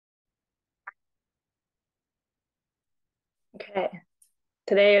Okay,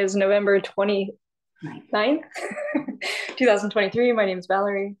 today is November 29th, 2023. My name is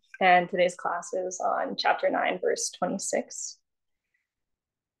Valerye, and today's class is on chapter 9, verse 26.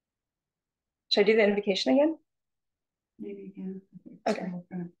 Should I do the invocation again? Maybe again. Okay. So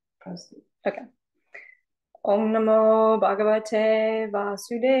we're going to post it. Okay. Om Namo Bhagavate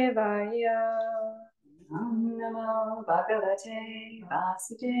Vasudevaya. Om Namo Bhagavate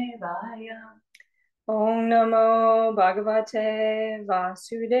Vasudevaya. Om Namo Bhagavate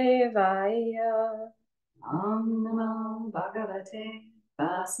Vasudevaya. Om Namo Bhagavate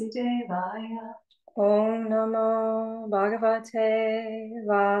Vasudevaya. Om Namo Bhagavate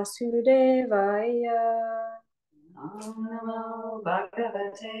Vasudevaya. Om Namo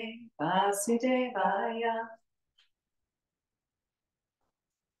Bhagavate Vasudevaya.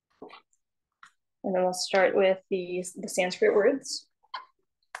 And then we'll start with the Sanskrit words.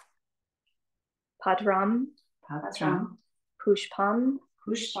 Padram, Patram, Pushpam,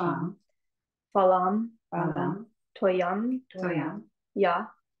 Pushpam, Phalam, Phalam, Toyam, Toyam, Ya,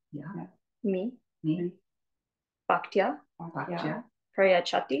 Ya, Mi, Mi, Bhaktya, Bhaktya,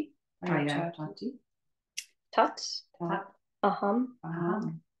 Prayachati, Prayachati, Tat, Tat, Aham,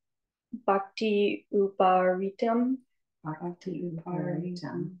 Aham, Bhakti Uparitam, Bhakti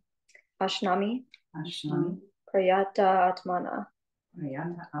Uparitam, Ashnami, Ashnami, Prayata Atmana.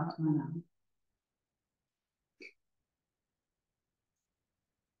 Prayata Atmana.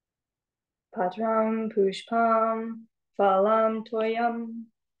 Padram, Pushpam, Phalam, Toyam,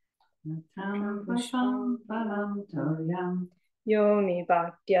 Patram, Pushpam, Phalam, Toyam, Yomi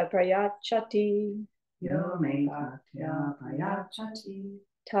Bhaktya Prayachati, Yo me Bhaktya Prayachati,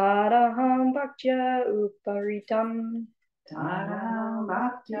 Tadaham Bhaktya Uparitam, Tadaham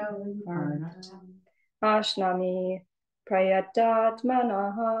Bhaktya Uparitam, Ashnami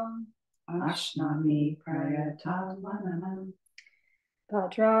Prayatatmanaha. Ashnami Prayatatmana.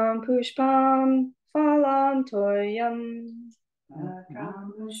 Padram Pushpam Phalam Toyam,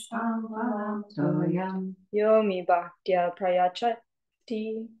 Patram, Pushpam, Phalam, Toyam, Yomi Bhaktya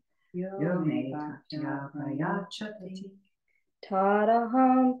Prayachati, Yo me Bhaktya Prayachati,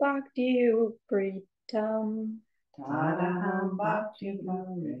 Tadaham Bhakti Uparitam, Tadaham Bhakti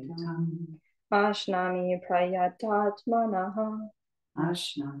Uparitam, Ashnami Prayatatmanaha.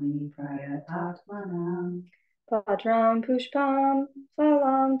 Ashnami Prayatatmana. Padram Pushpam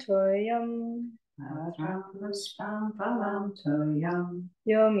Phalam Toyam, Patram, Pushpam, Phalam, Toyam,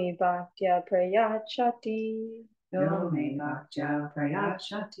 Yomi Bhaktya Prayachati, Yo me Bhaktya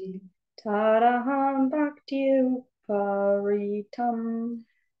Prayachati, Tadaham Bhakti Uparitam,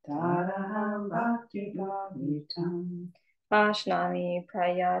 Tadaham Bhakti Uparitam, Ashnami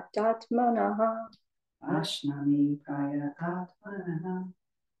Prayatatmanaha. Ashnami Prayatatmana.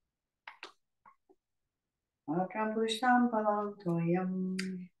 Patram, Pushpam, Phalam, Toyam,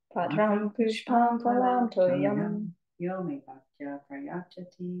 Padram Pushpam Phalam Toyam, Yo me Bhaktya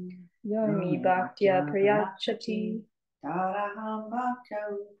Prayachati, Yomi Bhaktya Prayachati, Tadaham Bhaktya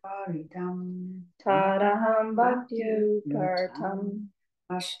Uparitam, Tadaham Bhakti Uparitam,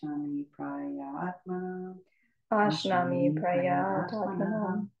 Ashnami Prayatmana, Ashnami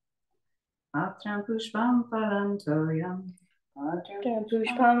Prayatatmanaha. Patram, Pushpam, Phalam, Toyam, Padram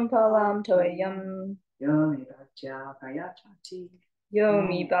Pushpam Phalam Toyam, Yo me Bhaktya Prayachati,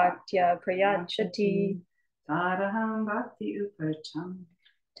 Yomi Bhaktya Prayachati, Tadaham Bhakti Uparitam,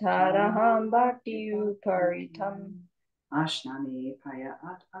 Tadaham Bhakti Uparitam, Ashnami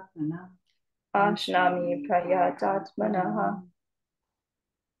Prayatatmana. Ashnami Prayatatmanaha.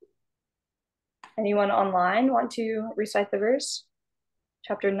 Anyone online want to recite the verse?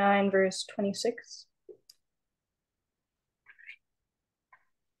 Chapter 9, verse 26.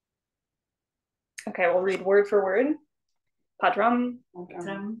 Okay, we'll read word for word. Padram,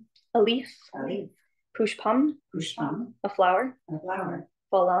 Patram, a leaf. a leaf. Pushpam, Pushpam, a flower. a flower.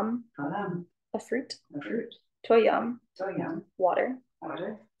 Phalam, Phalam, a fruit. a fruit. Toyam, Toyam, water.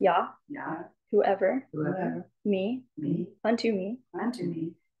 water. Ya, Ya, whoever. whoever. Me, Me, unto me. unto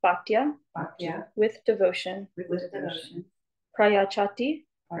me. Bhaktya, Bhaktya, with devotion. with devotion. Prayachati,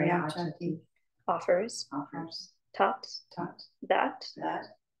 Prayachati, offers. offers. Tat, Tat, that. that.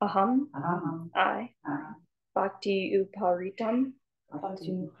 Aham, Aham, I. I. Bhakti uparitam,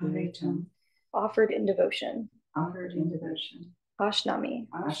 Bhakti Uparitam, offered in devotion. offered in devotion. Ashnami,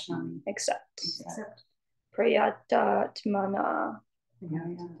 Ashnami, accept. accept. Prayatatmana,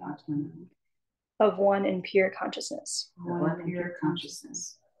 Prayatmatmana, of one in pure consciousness. one pure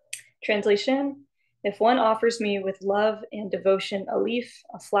consciousness. Translation: if one offers me with love and devotion a leaf,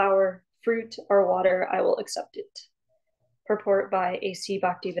 a flower, fruit, or water, I will accept it. Purport by A.C.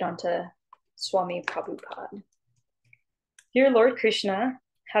 Bhaktivedanta Swami Prabhupada. Here, Lord Krishna,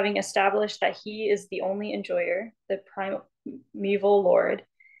 having established that he is the only enjoyer, the primeval Lord,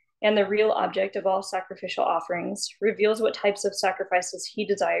 and the real object of all sacrificial offerings, reveals what types of sacrifices he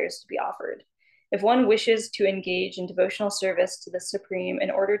desires to be offered. If one wishes to engage in devotional service to the Supreme in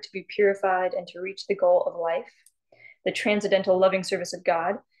order to be purified and to reach the goal of life, the transcendental loving service of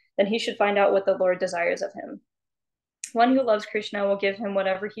God, then he should find out what the Lord desires of him. One who loves Krishna will give him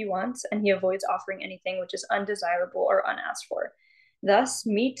whatever he wants, and he avoids offering anything which is undesirable or unasked for. Thus,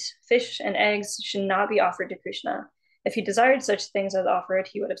 meat, fish, and eggs should not be offered to Krishna. If he desired such things as offered,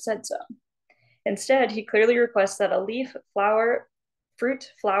 he would have said so. Instead, he clearly requests that a leaf, flower,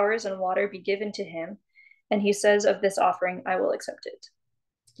 fruit, flowers, and water be given to him, and he says of this offering, I will accept it.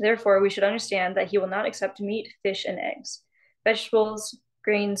 Therefore, we should understand that he will not accept meat, fish, and eggs. Vegetables,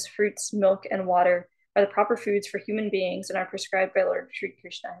 grains, fruits, milk, and water are the proper foods for human beings and are prescribed by Lord Sri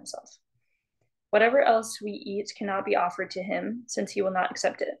Krishna himself. Whatever else we eat cannot be offered to him, since he will not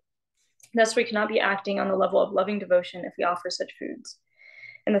accept it. Thus, we cannot be acting on the level of loving devotion if we offer such foods.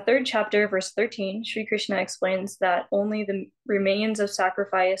 In the 3rd chapter, verse 13, Sri Krishna explains that only the remains of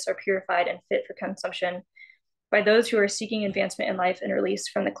sacrifice are purified and fit for consumption by those who are seeking advancement in life and release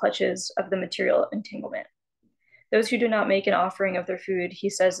from the clutches of the material entanglement. Those who do not make an offering of their food, he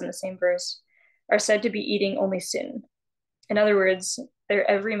says in the same verse, are said to be eating only sin. In other words, their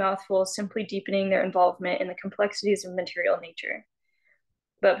every mouthful is simply deepening their involvement in the complexities of material nature.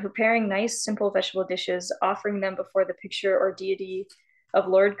 But preparing nice, simple vegetable dishes, offering them before the picture or deity of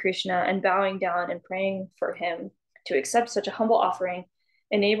Lord Krishna, and bowing down and praying for him to accept such a humble offering,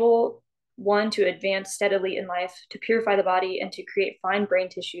 enable one to advance steadily in life, to purify the body, and to create fine brain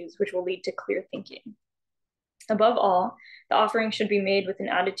tissues, which will lead to clear thinking. Above all, the offering should be made with an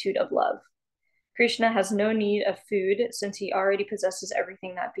attitude of love. Krishna has no need of food, since he already possesses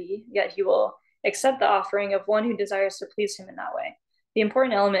everything that be, yet he will accept the offering of one who desires to please him in that way. The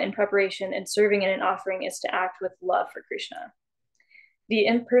important element in preparation and serving in an offering is to act with love for Krishna. The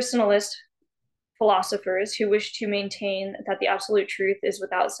impersonalist philosophers who wish to maintain that the absolute truth is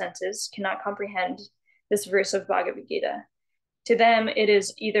without senses cannot comprehend this verse of Bhagavad Gita. To them, it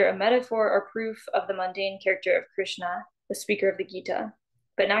is either a metaphor or proof of the mundane character of Krishna, the speaker of the Gita.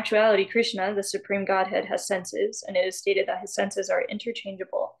 But in actuality, Krishna, the Supreme Godhead, has senses, and it is stated that his senses are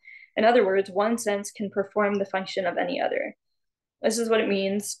interchangeable. In other words, one sense can perform the function of any other. This is what it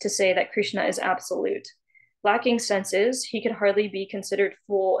means to say that Krishna is absolute. Lacking senses, he can hardly be considered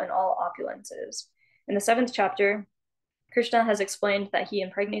full in all opulences. In the 7th chapter, Krishna has explained that he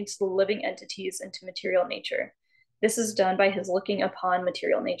impregnates the living entities into material nature. This is done by his looking upon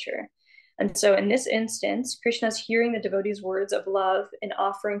material nature. And so in this instance, Krishna's hearing the devotee's words of love and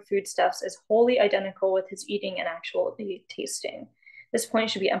offering foodstuffs is wholly identical with his eating and actually tasting. This point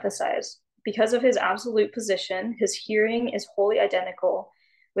should be emphasized. Because of his absolute position, his hearing is wholly identical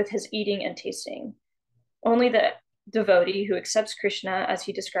with his eating and tasting. Only the devotee who accepts Krishna as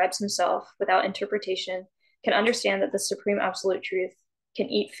he describes himself without interpretation can understand that the supreme absolute truth can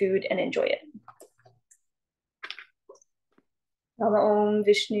eat food and enjoy it. Nama Om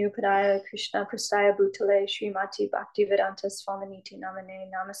Vishnu Padaya Krishna Prastaya Bhutale Srimati Bhaktivedanta Swaminiti Namane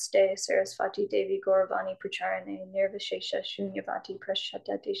Namaste Sarasvati Devi Gauravani Pracharane Nirvishesha Shunyavati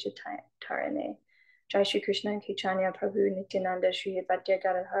Prashata Deshatarane Jai Shri Krishna Chaitanya Prabhu Nityananda Shri Advaita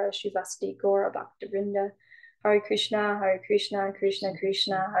Gadadhara Srivasti Gaura Bhaktivinoda Hare Krishna Krishna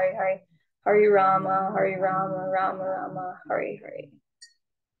Krishna Hare Hare Hare Rama Rama Rama Hare Hare.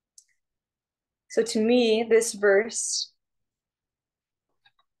 So to me, this verse,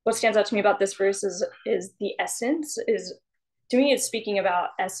 what stands out to me about this verse is the essence. To me, it's speaking about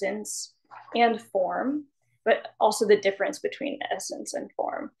essence and form, but also the difference between essence and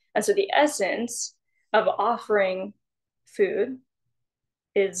form. And so the essence of offering food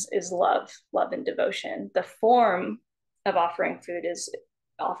is love and devotion. The form of offering food is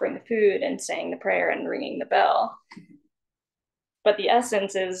offering the food and saying the prayer and ringing the bell. But the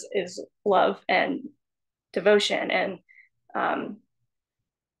essence is love and devotion, and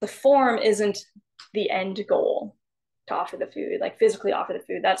the form isn't the end goal to offer the food, like physically offer the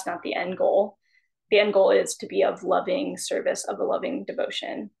food. That's not the end goal. The end goal is to be of loving service, of a loving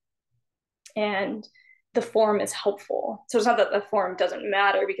devotion. And the form is helpful. So it's not that the form doesn't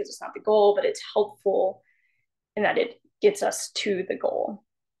matter because it's not the goal, but it's helpful in that it gets us to the goal.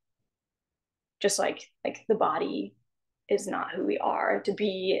 Just like the body is not who we are. To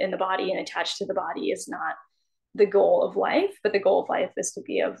be in the body and attached to the body is not the goal of life, but the goal of life is to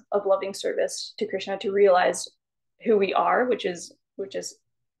be of loving service to Krishna, to realize who we are, which is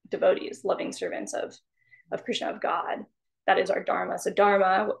devotees, loving servants of Krishna, of God. That is our dharma. So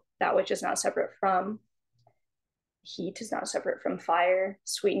dharma, that which is not separate from, heat is not separate from fire.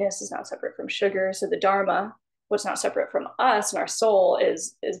 Sweetness is not separate from sugar. So the Dharma, what's not separate from us and our soul,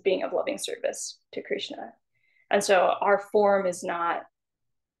 is being of loving service to Krishna. And so our form is not,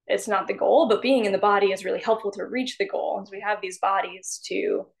 it's not the goal, but being in the body is really helpful to reach the goal. And so we have these bodies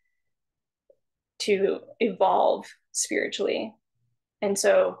to evolve spiritually. And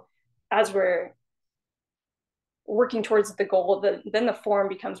so as we're working towards the goal, then the form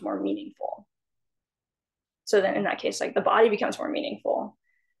becomes more meaningful. So then in that case, like the body becomes more meaningful.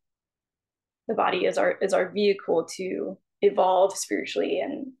 The body is our vehicle to evolve spiritually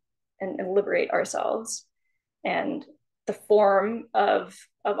and liberate ourselves. And the form of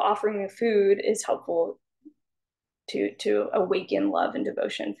offering the food is helpful to awaken love and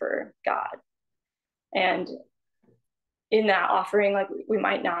devotion for God. And in that offering, like we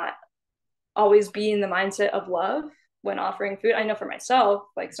might not always be in the mindset of love when offering food. I know for myself,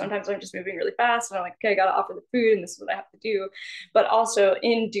 like sometimes I'm just moving really fast and I'm like, okay, I got to offer the food and this is what I have to do. But also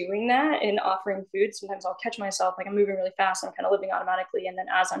in doing that, in offering food, sometimes I'll catch myself, like I'm moving really fast and I'm kind of living automatically. And then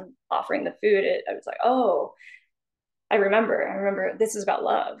as I'm offering the food, I was like, oh, I remember this is about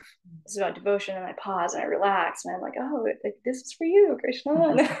love. This is about devotion. And I pause and I relax and I'm like, oh, like, this is for you,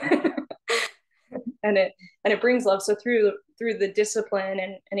 Krishna. and it brings love. So through the discipline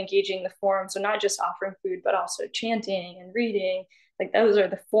and engaging the form, so not just offering food but also chanting and reading, like those are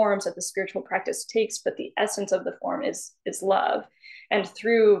the forms that the spiritual practice takes, but the essence of the form is love. And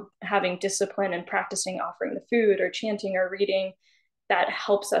through having discipline and practicing offering the food or chanting or reading, that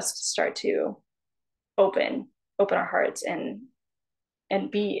helps us to start to open our hearts and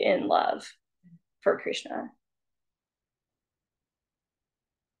be in love for Krishna.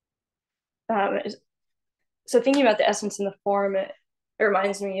 So thinking about the essence and the form, it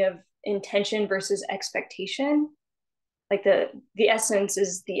reminds me of intention versus expectation. Like the essence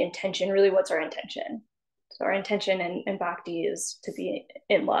is the intention. Really, what's our intention? So our intention in bhakti is to be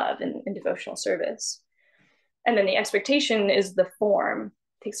in love and in devotional service. And then the expectation is the form.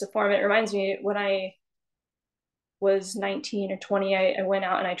 It takes the form. It reminds me when I was 19 or 20, I went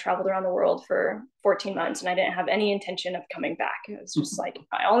out and I traveled around the world for 14 months and I didn't have any intention of coming back. It was just like,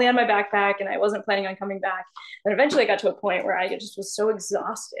 I only had my backpack and I wasn't planning on coming back. And eventually I got to a point where I just was so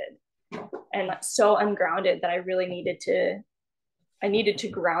exhausted and so ungrounded that I really needed to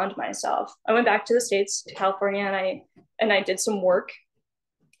ground myself. I went back to the States, to California, and I did some work.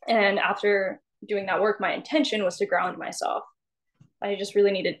 And after doing that work, my intention was to ground myself. I just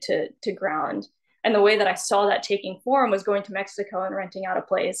really needed to ground. And the way that I saw that taking form was going to Mexico and renting out a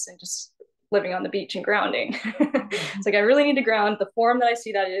place and just living on the beach and grounding. It's like, I really need to ground. The form that I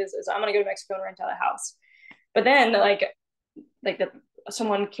see that is I'm going to go to Mexico and rent out a house. But then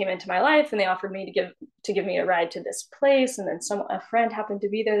someone came into my life and they offered me to give me a ride to this place. And then a friend happened to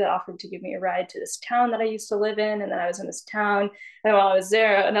be there that offered to give me a ride to this town that I used to live in. And then I was in this town. And while I was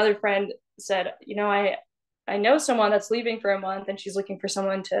there, another friend said, I know someone that's leaving for a month and she's looking for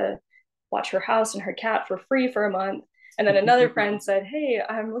someone to watch her house and her cat for free for a month. And then another friend said, hey,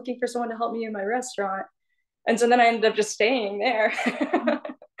 I'm looking for someone to help me in my restaurant. And so then I ended up just staying there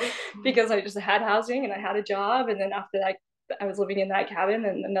because I just had housing and I had a job. And then after that, I was living in that cabin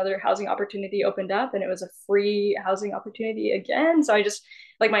and another housing opportunity opened up and it was a free housing opportunity again. So I just,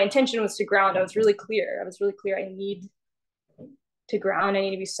 like, my intention was to ground. I was really clear. I need to ground. I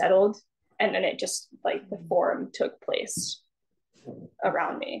need to be settled. And then it just, like, the form took place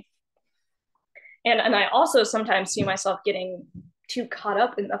around me. And I also sometimes see myself getting too caught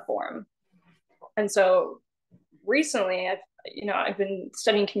up in the form. And so recently I've been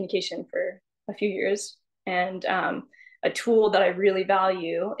studying communication for a few years, and a tool that I really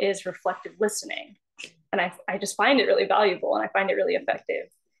value is reflective listening. And I just find it really valuable and I find it really effective.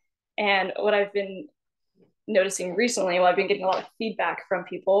 And what I've been noticing recently, I've been getting a lot of feedback from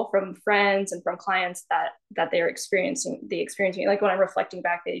people, from friends and from clients that they're experiencing, like when I'm reflecting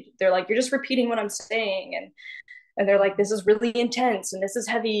back, they're like, you're just repeating what I'm saying. And they're like, this is really intense and this is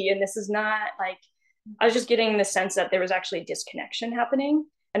heavy and this is not, like, I was just getting the sense that there was actually disconnection happening.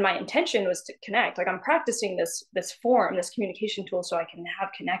 And my intention was to connect. Like, I'm practicing this form, this communication tool, so I can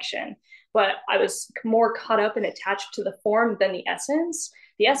have connection. But I was more caught up and attached to the form than the essence.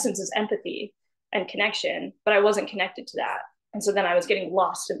 The essence is empathy and connection, but I wasn't connected to that. And so then I was getting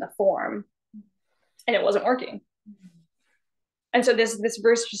lost in the form and it wasn't working. And so this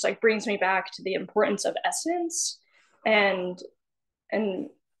verse just, like, brings me back to the importance of essence, and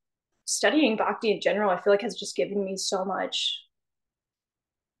studying bhakti in general, I feel like has just given me so much.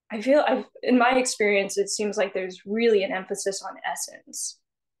 In my experience, it seems like there's really an emphasis on essence.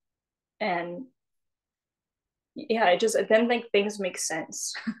 And yeah, then, like, things make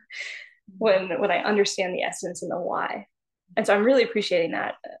sense. when I understand the essence and the why. And so I'm really appreciating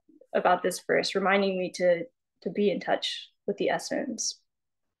that about this verse, reminding me to be in touch with the essence.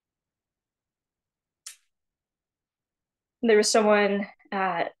 There was someone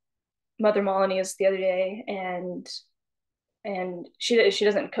at Mother Molyneux's the other day, and she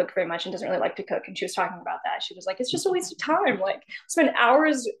doesn't cook very much and doesn't really like to cook, and she was talking about that. She was like, it's just a waste of time, like I spend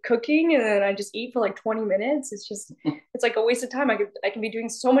hours cooking and then I just eat for like 20 minutes. It's like a waste of time. I can be doing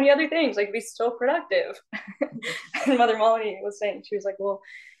so many other things. I could be so productive. And Mother Molyneux was saying, she was like, well,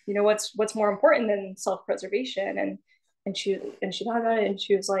 you know, what's more important than self-preservation? And she thought about it, and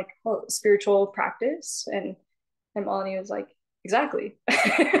she was like, well, spiritual practice. And Molyneux was like, exactly.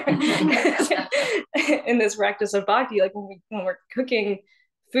 In this practice of bhakti, like when we're cooking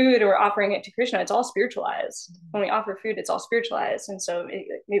food or offering it to Krishna, it's all spiritualized. When we offer food, it's all spiritualized. And so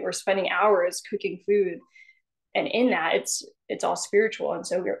maybe we're spending hours cooking food, and in that it's all spiritual. And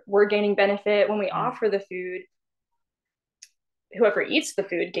so we're gaining benefit when we offer the food. Whoever eats the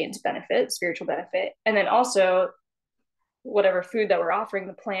food gains benefit, spiritual benefit. And then also whatever food that we're offering,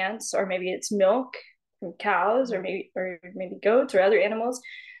 the plants, or maybe it's milk from cows, or maybe goats or other animals,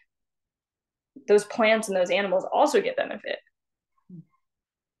 those plants and those animals also get benefit.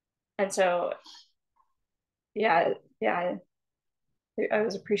 And so I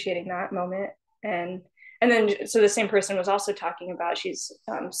was appreciating that moment. And then so the same person was also talking about, she's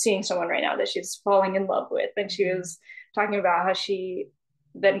seeing someone right now that she's falling in love with, and she was talking about how she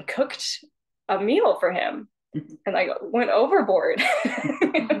then cooked a meal for him and like went overboard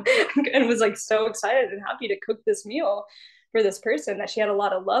and was like so excited and happy to cook this meal for this person that she had a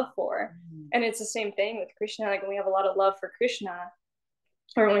lot of love for. And it's the same thing with Krishna. Like when we have a lot of love for Krishna,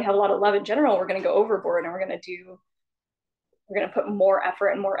 or when we have a lot of love in general, we're going to go overboard, and we're going to put more effort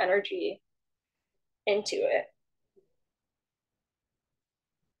and more energy into it.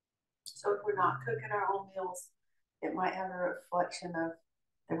 So if we're not cooking our own meals, it might have a reflection of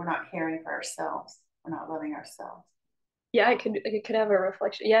that we're not caring for ourselves. We're not loving ourselves. Yeah, it could have a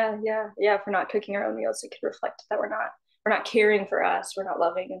reflection. Yeah. If we're not cooking our own meals, it could reflect that we're not caring for us. We're not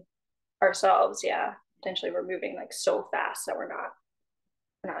loving ourselves. Yeah, potentially we're moving like so fast that we're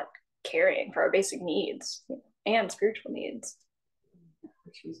not caring for our basic needs, and spiritual needs.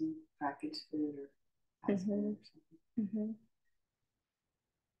 We're choosing packaged food or fast food or something.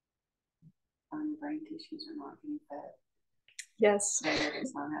 Our brain tissues are not being fed. Yes.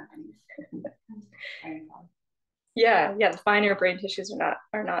 It's not happening. Yeah, the finer brain tissues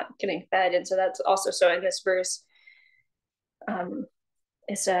are not getting fed. And so that's also, so in this verse,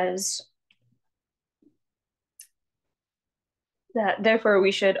 it says that therefore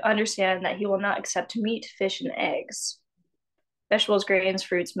we should understand that he will not accept meat, fish, and eggs. Vegetables, grains,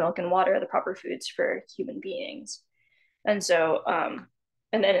 fruits, milk, and water are the proper foods for human beings. And so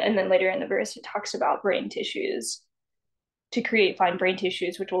and then later in the verse it talks about brain tissues, to create fine brain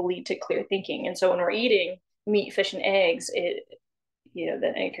tissues which will lead to clear thinking. And so when we're eating meat, fish, and eggs, then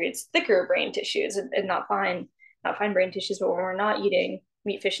it creates thicker brain tissues and not fine brain tissues. But when we're not eating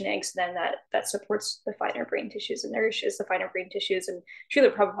meat, fish, and eggs, then that supports the finer brain tissues and nourishes the finer brain tissues. And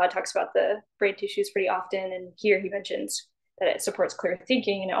Srila Prabhupada talks about the brain tissues pretty often, and here he mentions that it supports clear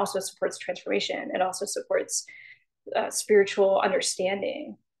thinking, and it also supports transformation. It also supports spiritual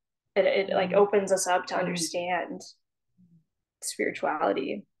understanding. It like opens us up to understand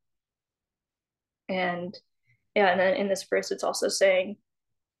spirituality. And then in this verse it's also saying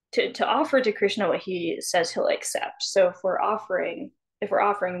to offer to Krishna what he says he'll accept. So if we're offering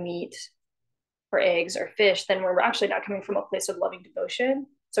meat or eggs or fish, then we're actually not coming from a place of loving devotion.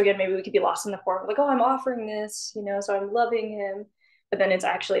 So again, maybe we could be lost in the form of like, oh, I'm offering this, so I'm loving him, but then it's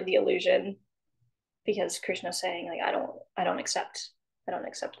actually the illusion, because Krishna's saying like, I don't accept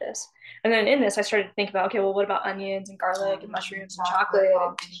this. And then in this I started to think about, okay, well, what about onions and garlic and mushrooms and chocolate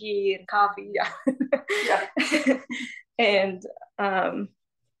and tea and coffee? Yeah. And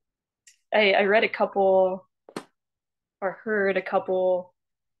I read a couple, or heard a couple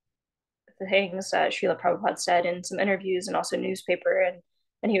things that Srila Prabhupada said in some interviews and also newspaper,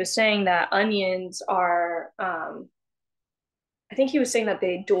 and he was saying that onions are I think he was saying that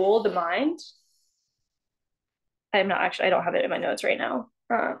they dull the mind. I don't have it in my notes right now.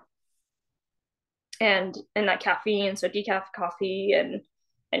 And that caffeine, so decaf coffee and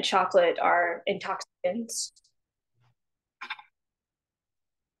chocolate are intoxicants.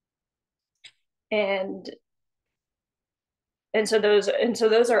 And so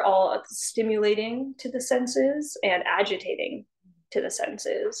those are all stimulating to the senses and agitating to the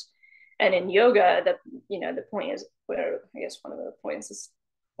senses. And in yoga, the point is, I guess one of the points is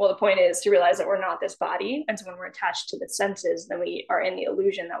well, the point is to realize that we're not this body. And so when we're attached to the senses, then we are in the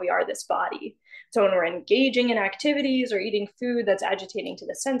illusion that we are this body. So when we're engaging in activities or eating food that's agitating to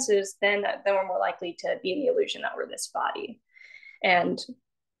the senses, then we're more likely to be in the illusion that we're this body. And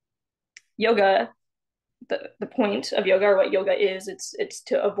yoga, the point of yoga, or what yoga is, it's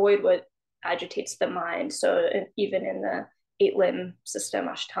to avoid what agitates the mind. So even in the 8-limb system,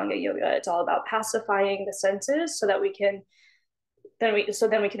 Ashtanga yoga, it's all about pacifying the senses so that we can then we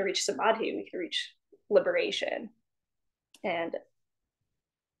can reach samadhi, we can reach liberation. And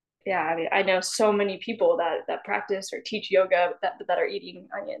yeah, I mean, I know so many people that practice or teach yoga that are eating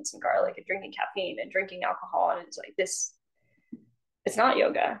onions and garlic and drinking caffeine and drinking alcohol, and it's like this. It's not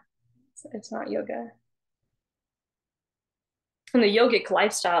yoga. It's not yoga. And the yogic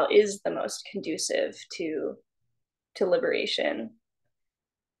lifestyle is the most conducive to liberation.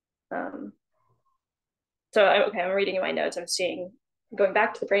 I'm reading in my notes. I'm seeing, going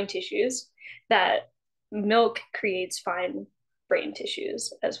back to the brain tissues, that milk creates fine brain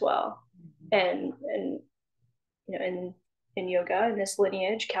tissues as well. And you know, in yoga, in this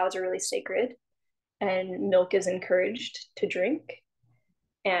lineage, cows are really sacred, and milk is encouraged to drink.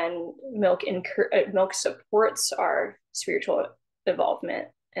 And milk supports our spiritual involvement,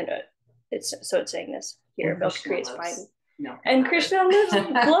 and it's saying this here. Milk creates fine. Milk and Krishna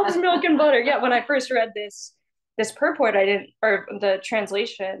loves milk and butter. Yeah, when I first read this purport, I didn't, or the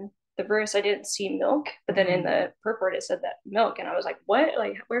translation, the verse, I didn't see milk, but then in the purport it said that milk, and I was like, what?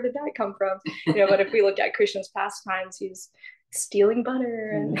 Like, where did that come from? You know, but if we look at Krishna's pastimes, he's stealing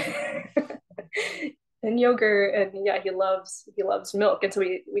butter and and yogurt, and yeah, he loves milk, and so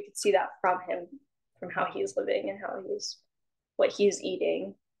we could see that from him, from how he's living and what he's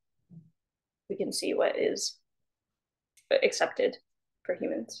eating. We can see what is accepted for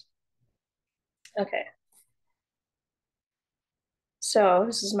humans. Okay. So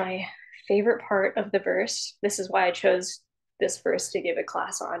this is my favorite part of the verse. This is why I chose this verse to give a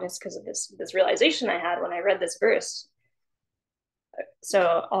class on, is because of this realization I had when I read this verse.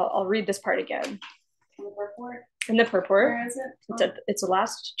 So I'll read this part again. In the purport. Where is it? It's the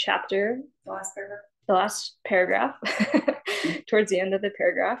last chapter. The last paragraph. The last paragraph. Towards the end of the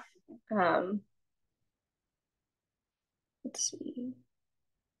paragraph. Let's see.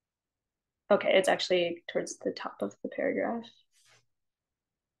 Okay, it's actually towards the top of the paragraph.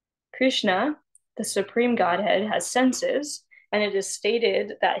 Krishna, the Supreme Godhead, has senses, and it is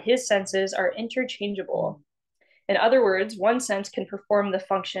stated that his senses are interchangeable. In other words, one sense can perform the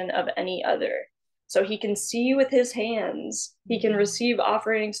function of any other. So he can see with his hands, he can receive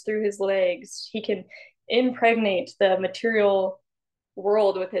offerings through his legs, he can impregnate the material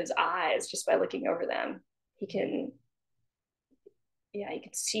world with his eyes just by looking over them. He can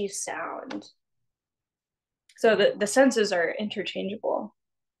see sound. So the senses are interchangeable.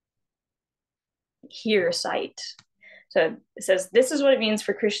 Hear, sight. So it says, this is what it means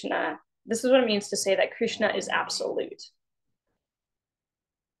for Krishna. This is what it means to say that Krishna is absolute.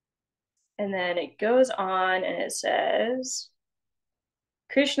 And then it goes on and it says,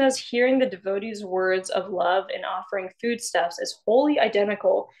 Krishna's hearing the devotee's words of love and offering foodstuffs is wholly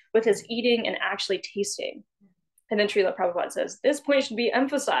identical with his eating and actually tasting. And then Srila Prabhupada says, this point should be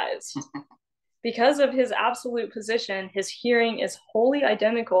emphasized. Because of his absolute position, his hearing is wholly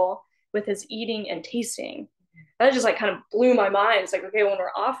identical with his eating and tasting. That just like kind of blew my mind. It's like, okay, when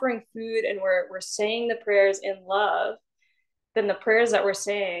we're offering food and we're saying the prayers in love, then the prayers that we're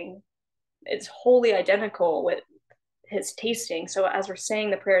saying, it's wholly identical with his tasting. So as we're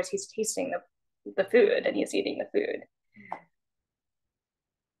saying the prayers, he's tasting the food and he's eating the food.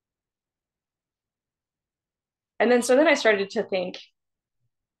 And then I started to think,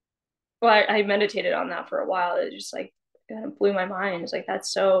 well, I meditated on that for a while. It just like kind of blew my mind. It's like,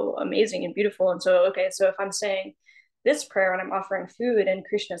 that's so amazing and beautiful. And so, okay, so if I'm saying this prayer and I'm offering food and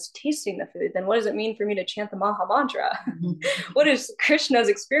Krishna's tasting the food, then what does it mean for me to chant the Maha Mantra? What is Krishna's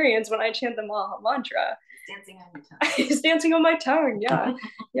experience when I chant the Maha Mantra? Dancing on your tongue. He's dancing on my tongue. Yeah.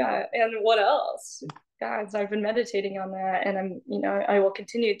 Yeah. And what else? Yeah, so I've been meditating on that, and I will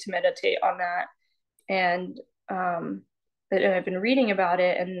continue to meditate on that. And I've been reading about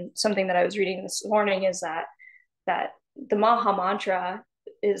it, and something that I was reading this morning is that the Maha Mantra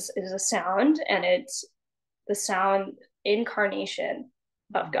is a sound, and it's the sound incarnation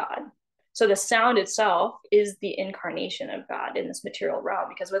of God. So the sound itself is the incarnation of God in this material realm,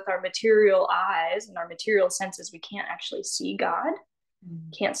 because with our material eyes and our material senses, we can't actually see God,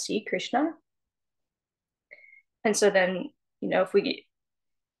 can't see Krishna. And so then, if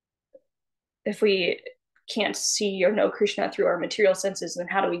we can't see or know Krishna through our material senses, then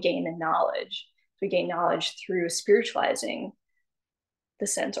how do we gain the knowledge? We gain knowledge through spiritualizing the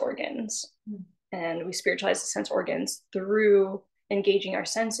sense organs. And we spiritualize the sense organs through engaging our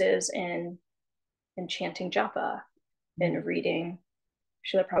senses in chanting japa, in reading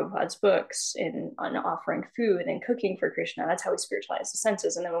Srila Prabhupada's books, in offering food and cooking for Krishna. That's how we spiritualize the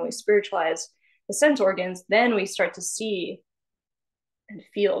senses. And then when we spiritualize the sense organs, then we start to see and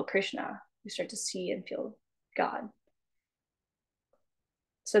feel Krishna. We start to see and feel God.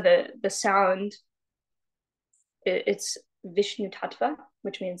 So the sound, it's Vishnu Tattva,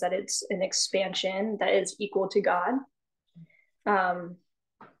 which means that it's an expansion that is equal to God. I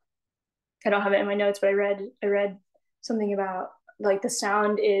don't have it in my notes, but I read something about like the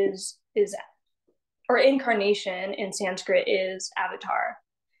sound is or incarnation in Sanskrit is avatar,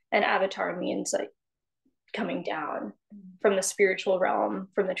 and avatar means like coming down from the spiritual realm,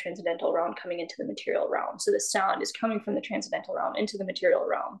 from the transcendental realm, coming into the material realm. So the sound is coming from the transcendental realm into the material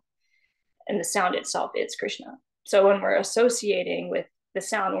realm, and the sound itself is Krishna. So when we're associating with the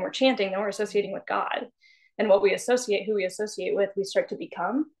sound, when we're chanting, then we're associating with God. And what we associate, who we associate with, we start to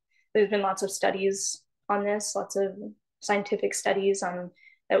become. There's been lots of studies on this, lots of scientific studies on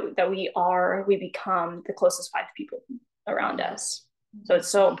that we become the closest 5 people around us. So it's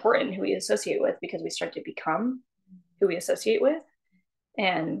so important who we associate with, because we start to become who we associate with.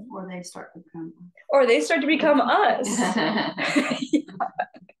 And or they start to become us.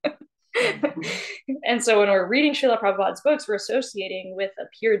 And so when we're reading Srila Prabhupada's books, we're associating with a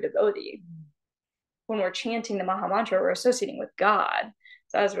pure devotee. When we're chanting the Maha Mantra, we're associating with God.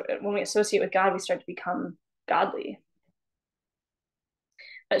 So when we associate with God, we start to become godly.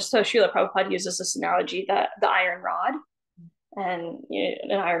 So Srila Prabhupada uses this analogy, that the iron rod, and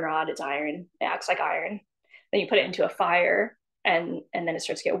an iron rod is iron, it acts like iron. Then you put it into a fire, and then it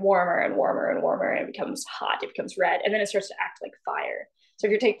starts to get warmer and warmer and warmer, and it becomes hot, it becomes red, and then it starts to act like fire. So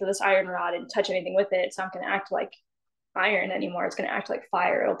if you take this iron rod and touch anything with it, it's not going to act like iron anymore. It's going to act like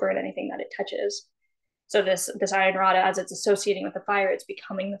fire. It'll burn anything that it touches. So this iron rod, as it's associating with the fire, it's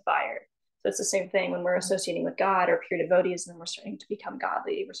becoming the fire. So it's the same thing when we're associating with God or pure devotees, and then we're starting to become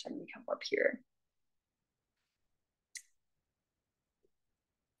godly. We're starting to become more pure.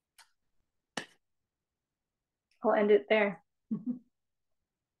 I'll end it there.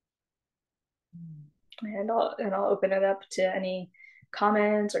 And I'll open it up to any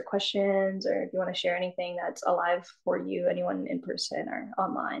comments or questions, or if you want to share anything that's alive for you, anyone in person or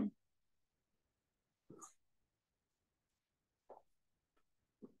online.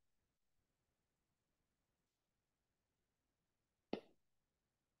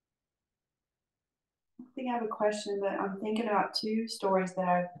 I think I have a question, but I'm thinking about 2 stories that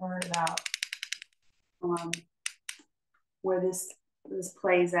I've heard about where this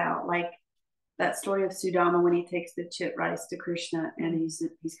plays out. Like that story of Sudama when he takes the chit rice to Krishna, and he's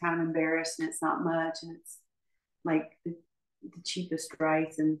kind of embarrassed, and it's not much, and it's like the cheapest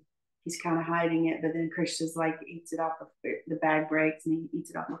rice, and he's kind of hiding it, but then Krishna's like eats it off the bag breaks, and he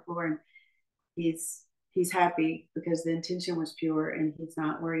eats it off the floor, and he's happy because the intention was pure, and he's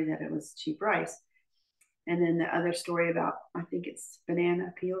not worried that it was cheap rice. And then the other story about, I think it's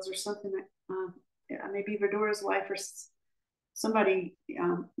banana peels or something, maybe Vidora's wife or somebody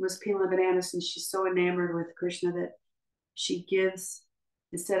was peeling bananas, and she's so enamored with Krishna that she gives,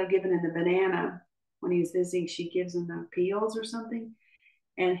 instead of giving him the banana when he was visiting, she gives him the peels or something,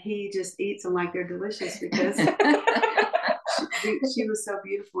 and he just eats them like they're delicious because she was so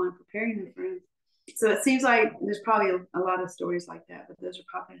beautiful in preparing them for him. So it seems like there's probably a lot of stories like that, but those are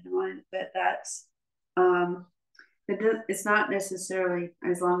popping into mind. But that's it's not necessarily,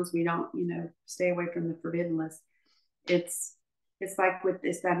 as long as we don't stay away from the forbidden list. It's like with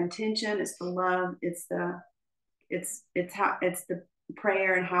it's that intention, it's the love, it's the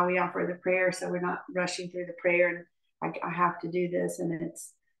prayer and how we offer the prayer, so we're not rushing through the prayer and I have to do this, and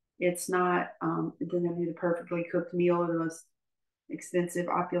it's not it doesn't have to be the perfectly cooked meal or the most expensive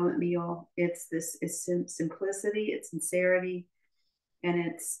opulent meal. It's simplicity, it's sincerity, and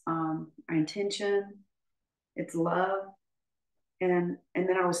it's our intention, it's love. And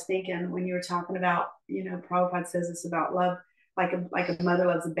then I was thinking, when you were talking about, Prabhupada says this about love, like a mother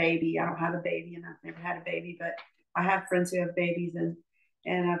loves a baby. I don't have a baby, and I've never had a baby, but I have friends who have babies, and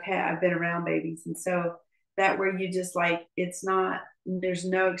I've been around babies, and so that where you just like, there's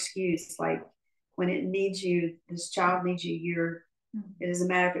no excuse. Like when it needs you, this child needs you. It doesn't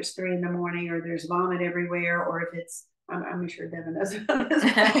matter if it's 3 a.m. or there's vomit everywhere, or if it's, I'm sure Devin knows about this.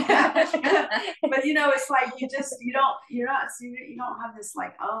 But it's like you don't have this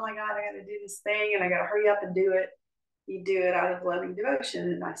like, oh my God, I got to do this thing and I got to hurry up and do it. You do it out of loving devotion,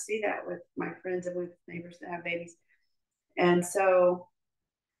 and I see that with my friends and with neighbors that have babies. And so,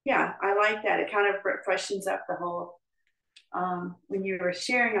 yeah, I like that. It kind of freshens up the whole when you were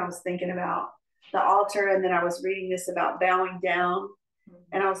sharing, I was thinking about the altar, and then I was reading this about bowing down.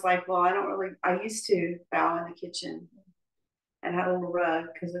 And I was like, well, I used to bow in the kitchen and have a little rug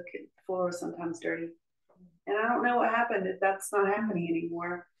because the floor was sometimes dirty. And I don't know what happened, if that's not happening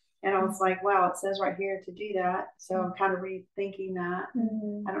anymore. And I was like, wow, it says right here to do that. So I'm kind of rethinking that.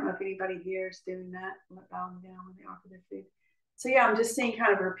 I don't know if anybody here is doing that, bowing down when they offer their food. So yeah, I'm just seeing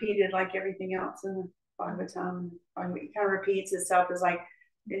kind of repeated like everything else in the Bhagavatam. It kind of repeats itself as like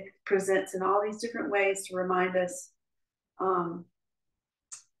it presents in all these different ways to remind us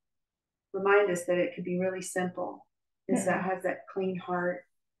that it could be really simple. Is that has that clean heart.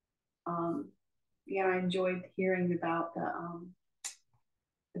 Yeah, I enjoyed hearing about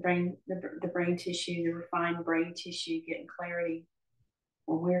the brain tissue, the refined brain tissue, getting clarity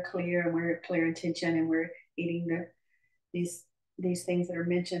when we're clear and we're clear intention and we're eating these things that are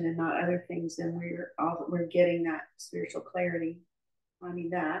mentioned and not other things, and we're getting that spiritual clarity. I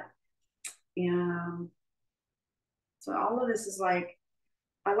need that. And so all of this is like,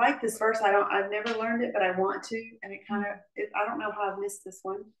 I like this verse. I've never learned it, but I want to. And it kind of, I don't know how I've missed this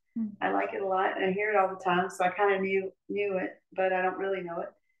one. I like it a lot and I hear it all the time. So I kind of knew it, but I don't really know it.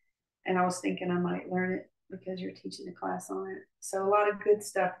 And I was thinking I might learn it because you're teaching a class on it. So a lot of good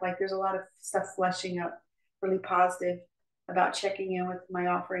stuff. Like there's a lot of stuff fleshing up really positive about checking in with my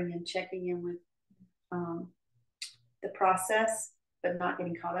offering and checking in with the process, but not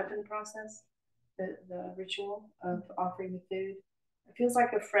getting caught up in the process, the ritual of offering the food. It feels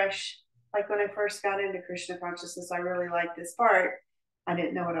like a fresh, like when I first got into Krishna consciousness, I really liked this part. I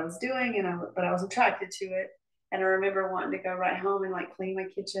didn't know what I was doing, but I was attracted to it. And I remember wanting to go right home and like clean my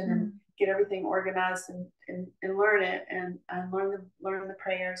kitchen and get everything organized and learn it and learn the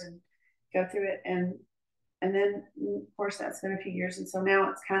prayers and go through it. And then of course that's been a few years. And so now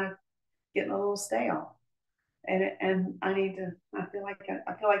it's kind of getting a little stale. And I feel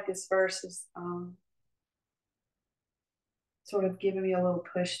like this verse is sort of giving me a little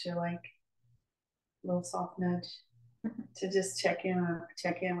push to like a little soft nudge to just check in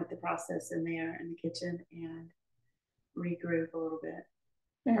with the process in there in the kitchen and regroup a little bit,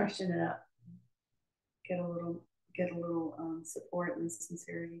 freshen it up, get a little support in the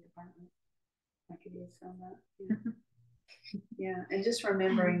sincerity department. I could use some of that. Yeah, and just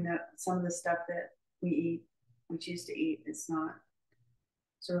remembering that some of the stuff that we choose to eat, it's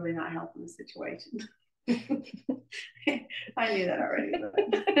really not helping the situation. I knew that already, but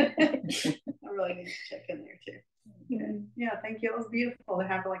I really need to check in there too. Okay. Yeah, thank you. It was beautiful to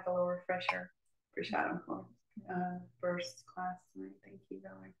have like a little refresher for Shadow Course verse class tonight. Thank you,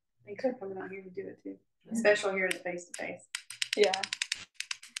 Valerye. Thanks for coming out here to do it too. Special here at face to face. Yeah,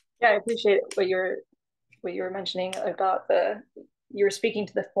 I appreciate what you were mentioning about you were speaking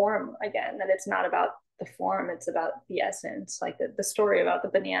to the form again, that it's not about the form, it's about the essence, like the story about the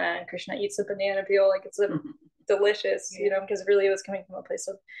banana and Krishna eats the banana peel like it's delicious, because really it was coming from a place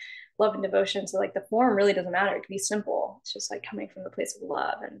of love and devotion. So like the form really doesn't matter. It can be simple. It's just like coming from the place of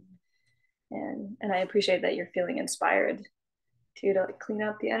love. And I appreciate that you're feeling inspired to like clean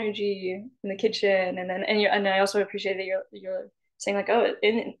up the energy in the kitchen. And I also appreciate that you're saying like, oh,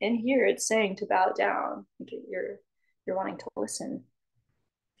 in here it's saying to bow down. You're wanting to listen.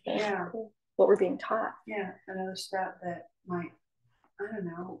 Yeah. What we're being taught. Yeah. Another step that might, I don't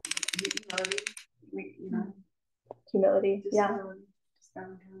know, humility. Just yeah. Humility. Just bow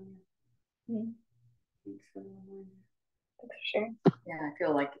down. Thanks for the reminder. For sure. Yeah, I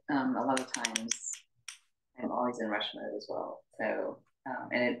feel like a lot of times I'm always in rush mode as well. So,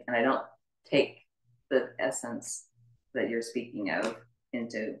 and I don't take the essence that you're speaking of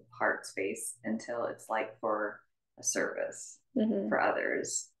into heart space until it's like for a service for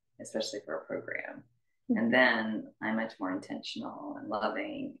others, especially for a program. And then I'm much more intentional and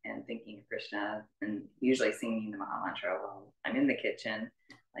loving and thinking of Krishna and usually singing the Maha Mantra while I'm in the kitchen,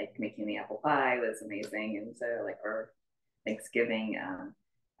 like making the apple pie was amazing. And so like, or Thanksgiving,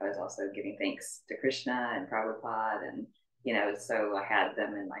 I was also giving thanks to Krishna and Prabhupada, and so I had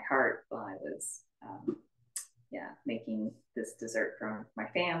them in my heart while I was making this dessert from my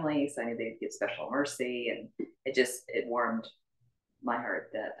family, so I knew they'd get special mercy, and it warmed my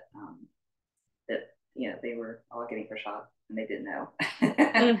heart that they were all getting prashad and they didn't know.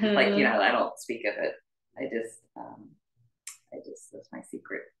 Like I don't speak of it. I just that's my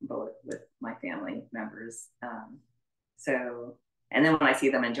secret bullet with my family members. So, and then when I see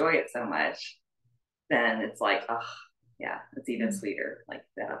them enjoy it so much, then it's like, oh, yeah, it's even sweeter. Like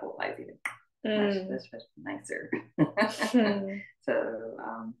the apple pie is even much nicer. So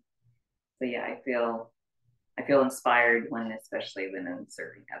yeah, I feel inspired especially when I'm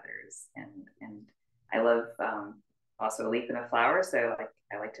serving others, and I love also a leaf and a flower. So like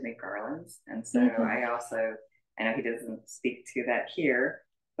I like to make garlands. And so I know he doesn't speak to that here,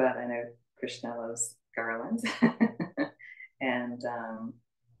 but I know Krishna loves garlands. and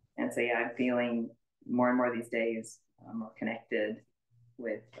and so yeah, I'm feeling more and more these days more connected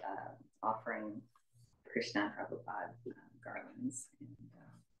with offering Krishna and Prabhupada garlands.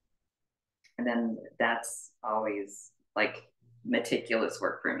 And then that's always like meticulous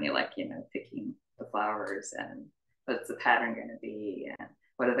work for me, like, you know, picking the flowers and what's the pattern going to be and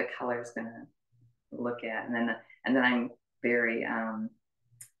what are the colors going to look at. And then I'm very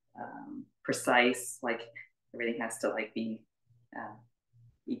precise, like everything has to like be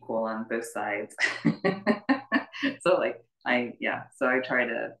equal on both sides. So like so I try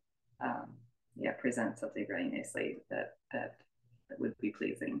to present something very nicely that would be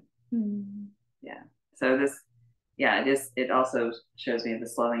pleasing. Yeah. So it also shows me the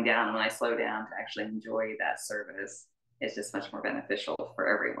slowing down. And when I slow down to actually enjoy that service, it's just much more beneficial for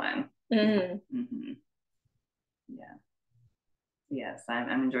everyone. Yeah. Yes,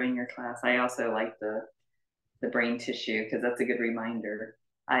 I'm enjoying your class. I also like the brain tissue because that's a good reminder.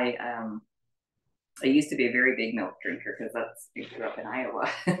 I used to be a very big milk drinker because I grew up in Iowa.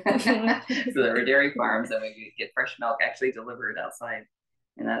 So there were dairy farms and we would get fresh milk actually delivered outside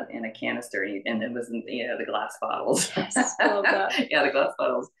in a canister, and it was in the glass bottles. Yes, I love that. Yeah, the glass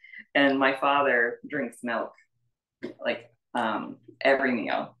bottles. And my father drinks milk like every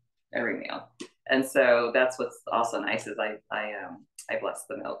meal. And so that's what's also nice is I bless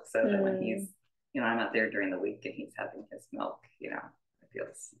the milk so that when he's, I'm out there during the week and he's having his milk, it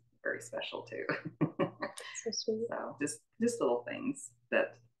feels very special too. So sweet. So just little things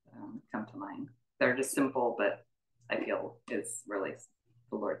that come to mind. They're just simple, but I feel is really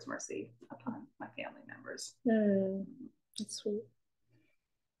the Lord's mercy upon my family members. That's sweet.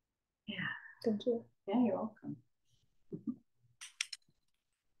 Yeah. Thank you. Yeah, you're welcome.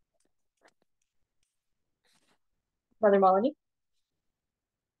 Mother Malini?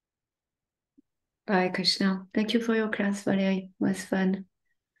 Bye, Krishna. Thank you for your class, Valerye. It was fun.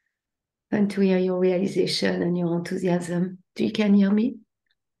 Fun to hear your realization and your enthusiasm. You can hear me?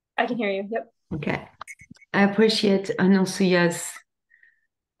 I can hear you. Yep. Okay. I appreciate Anansuya's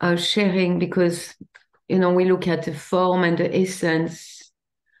sharing because, we look at the form and the essence.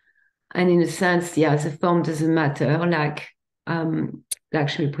 And in a sense, the form doesn't matter. Like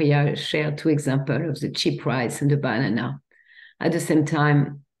Lakshmi Priya shared 2 examples of the cheap rice and the banana. At the same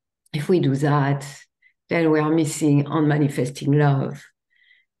time, if we do that, then we are missing on manifesting love.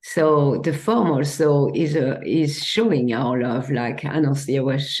 So the form also is showing our love, like Anansuya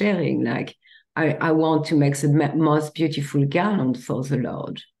was sharing, like I want to make the most beautiful garland for the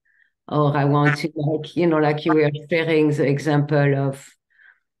Lord. Or I want to like you were sharing the example of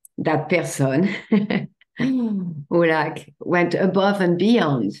that person who like went above and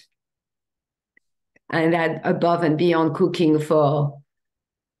beyond. And that above and beyond cooking for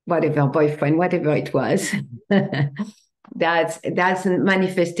whatever boyfriend, whatever it was. That's a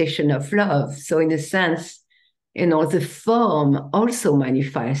manifestation of love. So in a sense, the form also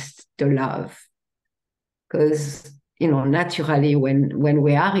manifests the love. Because, naturally when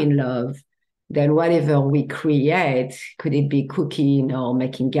we are in love, then whatever we create, could it be cooking or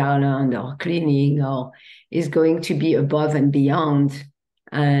making garland or cleaning, or is going to be above and beyond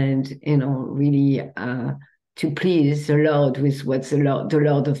and, really to please the Lord with what the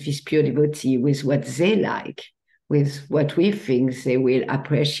Lord of his pure devotee, with what they like, with what we think they will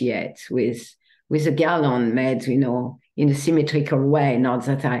appreciate, with a garland made, in a symmetrical way, not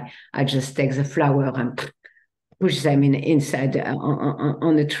that I just take the flower and push them inside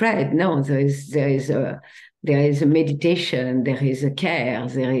on a thread. No, there is a meditation, there is a care,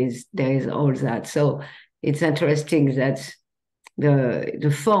 there is all that. So it's interesting that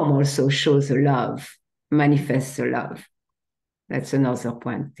the form also shows the love, manifests the love. That's another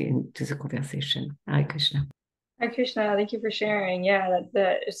point into the conversation. Hare Krishna. Hare Krishna, thank you for sharing. Yeah,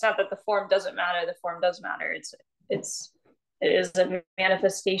 that it's not that the form doesn't matter. The form does matter. It is a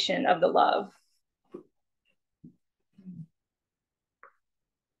manifestation of the love.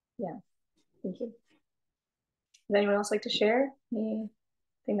 Yeah, thank you. Does anyone else like to share anything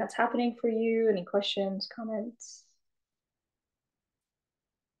that's happening for you? Any questions, comments?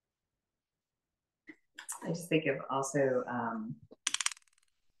 I just think of also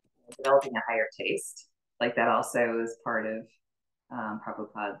developing a higher taste. Like that also is part of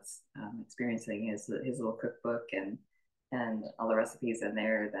Prabhupada's experiencing his little cookbook and all the recipes in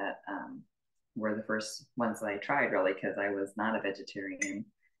there that were the first ones that I tried, really, because I was not a vegetarian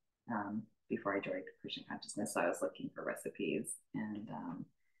before I joined Krishna consciousness. So I was looking for recipes,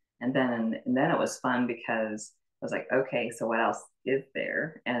 and then it was fun because was like, okay, so what else is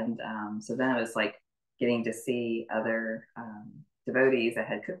there? And so then it was like getting to see other devotees that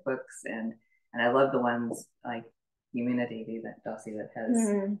had cookbooks, and I love the ones like Yamuna Devi, that Dossi, that has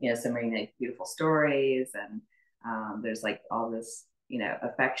you know, so many like beautiful stories, and there's like all this, you know,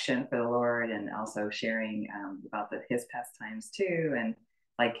 affection for the Lord, and also sharing about his pastimes too, and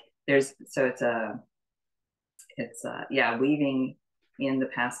like there's, so it's yeah, weaving in the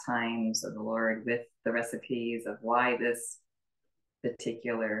pastimes of the Lord with the recipes of why this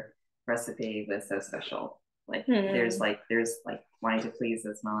particular recipe was so special. Like there's like wanting to please,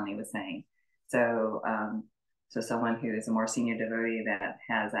 as Melanie was saying. So so someone who is a more senior devotee that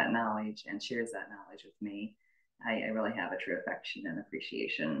has that knowledge and shares that knowledge with me, I really have a true affection and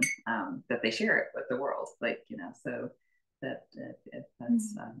appreciation that they share it with the world. Like, you know, so that's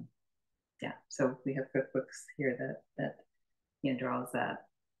yeah. So we have cookbooks here that you know, draws that,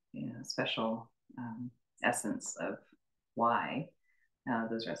 you know, special essence of why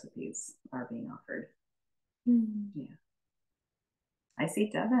those recipes are being offered. Yeah. I see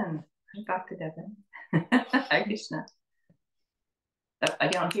Devin. I talked to Devin. Hi, Krishna. Oh, I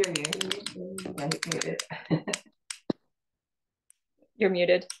don't hear you. Yeah, he's muted. You're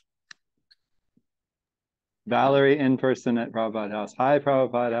muted. Valerye in person at Prabhupada House. Hi,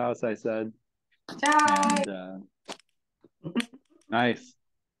 Prabhupada House, I said. Ciao. And, nice.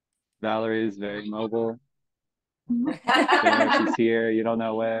 Valerye is very mobile. There, she's here. You don't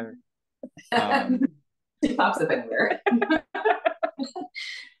know where. She pops up anywhere.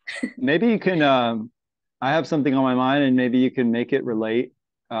 Maybe you can. I have something on my mind, and maybe you can make it relate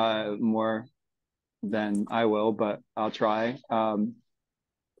more than I will, but I'll try.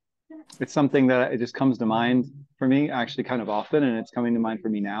 It's something that it just comes to mind for me actually kind of often, and it's coming to mind for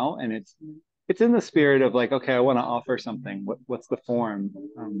me now, and it's in the spirit of like, okay, I want to offer something. What's the form?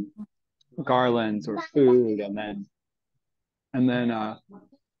 Garlands or food, and then that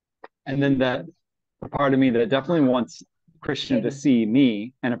part of me that definitely wants Krishna to see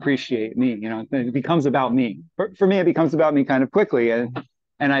me and appreciate me. You know, it becomes about me. For me, it becomes about me kind of quickly, and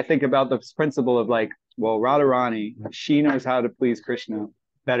I think about this principle of like, well, Radharani, she knows how to please Krishna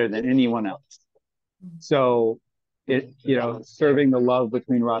better than anyone else. So it, you know, serving the love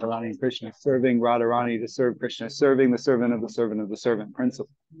between Radharani and Krishna, serving Radharani to serve Krishna, serving the servant of the servant of the servant principle.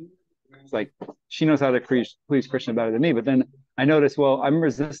 It's like she knows how to please Krishna better than me. But then I notice, well, I'm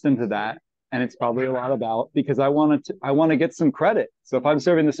resistant to that, and it's probably a lot about because I want to get some credit. So if I'm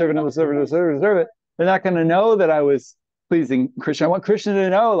serving the servant of the servant of the servant of the servant, they're not going to know that I was pleasing Krishna. I want Krishna to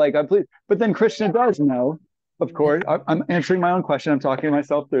know, like I'm pleased. But then Krishna does know, of course. I'm answering my own question. I'm talking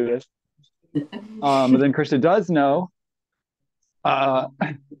myself through this. But then Krishna does know that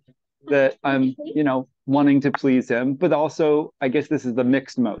I'm, you know, wanting to please him. But also, I guess this is the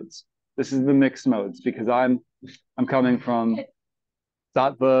mixed modes. This is the mixed modes because I'm coming from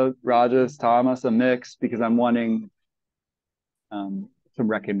sattva, rajas, tamas, a mix because I'm wanting some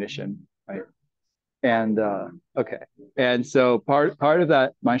recognition, right? And okay, and so part of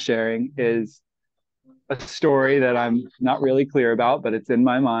that my sharing is a story that I'm not really clear about, but it's in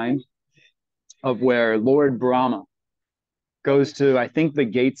my mind, of where Lord Brahma goes to, I think, the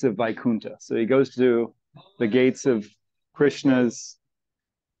gates of Vaikuntha. So he goes to the gates of Krishna's.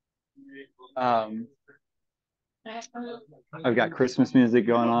 I've got Christmas music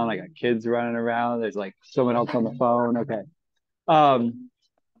going on. I got kids running around. There's like someone else on the phone. Okay.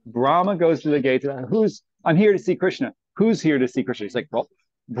 Brahma goes to the gates. I'm here to see Krishna. Who's here to see Krishna? He's like, well,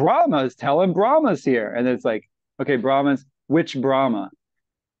 Brahma's telling Brahma's here. And it's like, okay, which Brahma?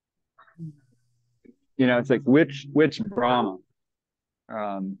 You know, it's like, which Brahma?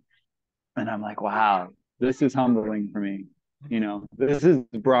 And I'm like, wow, this is humbling for me. You know, this is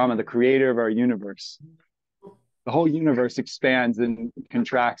Brahma, the creator of our universe. The whole universe expands and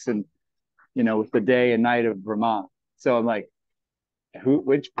contracts, and you know, with the day and night of Brahma. So I'm like,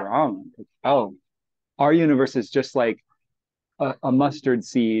 which Brahma? Oh, our universe is just like a mustard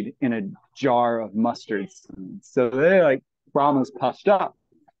seed in a jar of mustard seeds. So they're like, Brahma's puffed up.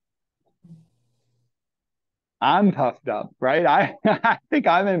 I'm puffed up, right? I think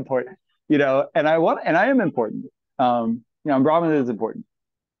I'm important, you know, and I am important. You know, Brahman is important.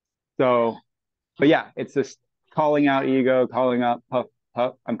 So, but yeah, it's just calling out ego, calling up puff.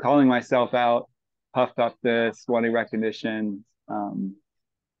 I'm calling myself out, puffed up this, wanting recognition.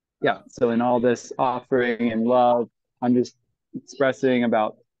 Yeah. So in all this offering and love, I'm just expressing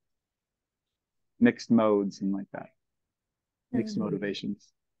about mixed modes and like that, mixed motivations.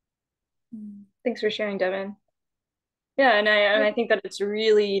 Thanks for sharing, Devin. Yeah, and I think that it's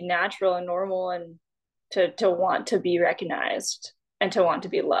really natural and normal and to want to be recognized and to want to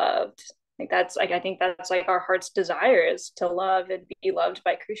be loved I think that's like our heart's desire, is to love and be loved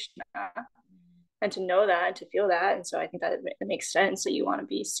by Krishna, and to know that and to feel that. And so I think that it makes sense that you want to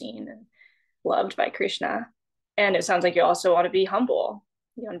be seen and loved by Krishna. And it sounds like you also want to be humble.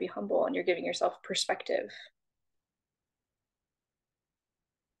 You want to be humble, and you're giving yourself perspective.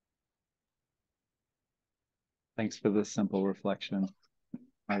 Thanks for this simple reflection.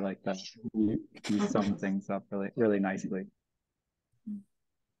 I like that. You sum things up really, really nicely.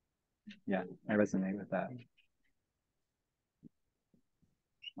 Yeah, I resonate with that.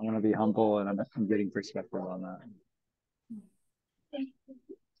 I want to be humble, and I'm getting perspective on that.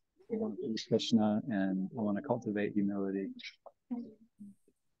 I want to be Krishna, and I want to cultivate humility.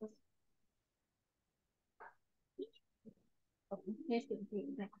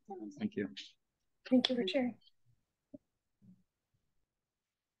 Thank you. Thank you for sharing.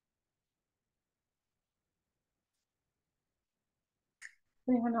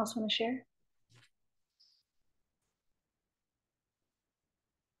 Anyone else want to share?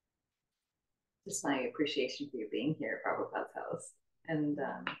 Just my appreciation for you being here at Prabhupada's house, and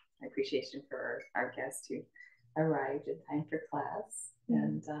my appreciation for our guest who arrived in time for class,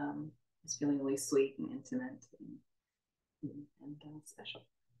 and it's feeling really sweet and intimate and special.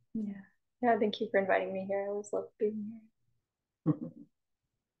 Yeah, thank you for inviting me here. I always love being here.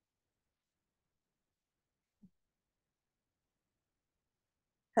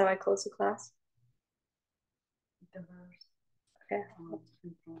 How do I close the class? Okay.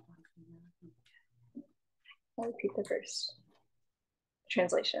 I'll repeat the verse.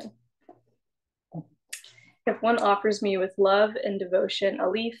 Translation. If one offers me with love and devotion a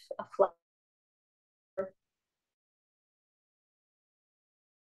leaf, a flower,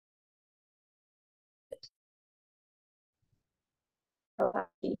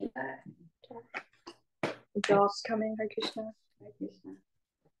 jobs coming, Hare Krishna. Hare Krishna.